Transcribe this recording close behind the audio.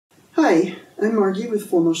Hi, I'm Margie with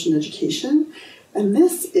Full Motion Education, and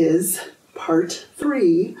this is part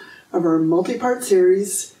 3 of our multi-part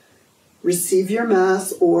series, Receive Your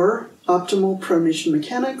Mass or Optimal Pronation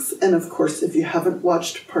Mechanics. And of course, if you haven't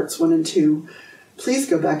watched parts 1 and 2, please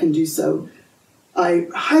go back and do so. I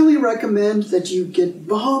highly recommend that you get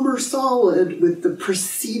bomber solid with the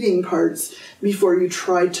preceding parts before you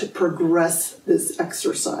try to progress this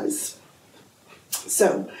exercise.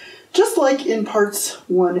 So, just like in parts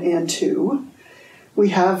 1 and 2, we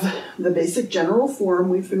have the basic general form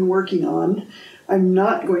we've been working on. I'm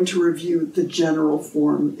not going to review the general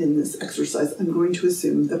form in this exercise. I'm going to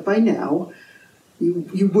assume that by now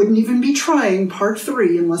you wouldn't even be trying part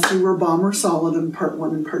 3 unless you were bomber solid in part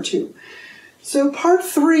 1 and part 2. So part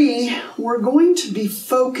 3, we're going to be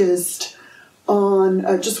focused on,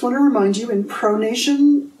 I just want to remind you, in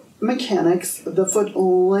pronation mechanics, the foot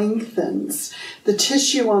lengthens. The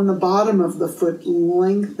tissue on the bottom of the foot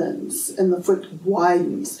lengthens and the foot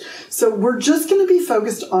widens. So we're just going to be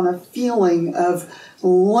focused on a feeling of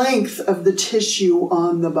length of the tissue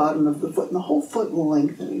on the bottom of the foot and the whole foot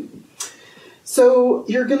lengthening. So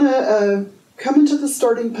you're going to come into the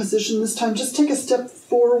starting position this time. Just take a step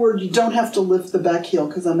forward. You don't have to lift the back heel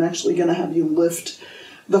because I'm actually going to have you lift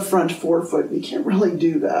the front forefoot. You can't really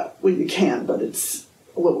do that. Well, you can, but it's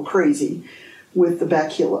a little crazy with the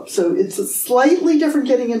back heel up. So it's a slightly different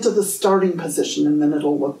getting into the starting position, and then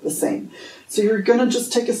it'll look the same. So you're going to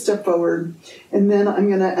just take a step forward, and then I'm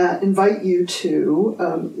going to invite you to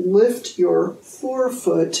lift your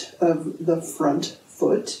forefoot of the front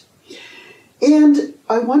foot. And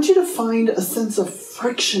I want you to find a sense of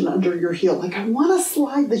friction under your heel. Like I want to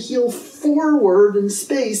slide the heel forward in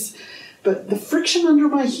space, but the friction under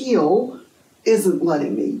my heel isn't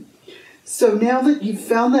letting me. So now that you've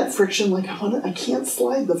found that friction, like I can't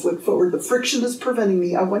slide the foot forward, the friction is preventing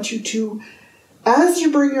me. I want you to, as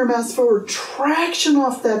you bring your mass forward, traction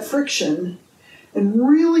off that friction and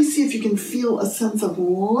really see if you can feel a sense of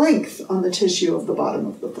length on the tissue of the bottom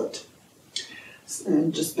of the foot.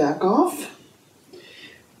 And just back off.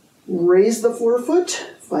 Raise the forefoot,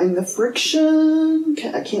 find the friction.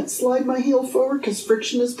 I can't slide my heel forward because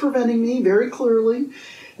friction is preventing me very clearly.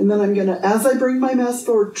 And then I'm going to, as I bring my mass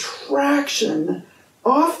forward, traction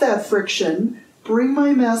off that friction, bring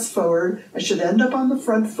my mass forward. I should end up on the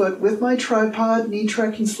front foot with my tripod, knee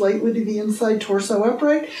tracking slightly to the inside, torso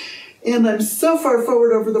upright. And I'm so far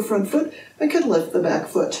forward over the front foot, I could lift the back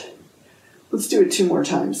foot. Let's do it 2 more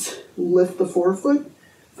times. Lift the forefoot,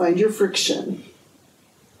 find your friction.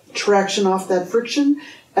 Traction off that friction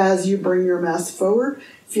as you bring your mass forward,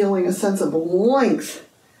 feeling a sense of length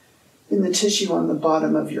in the tissue on the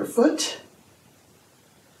bottom of your foot.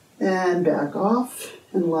 And back off.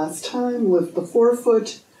 And last time, lift the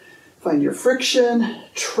forefoot, find your friction,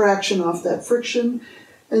 traction off that friction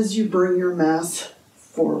as you bring your mass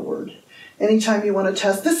forward. Anytime you want to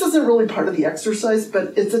test, this isn't really part of the exercise,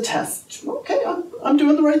 but it's a test. Okay, I'm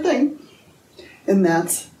doing the right thing. And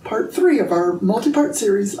that's part 3 of our multi-part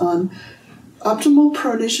series on optimal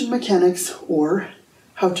pronation mechanics or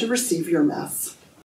how to receive your mass.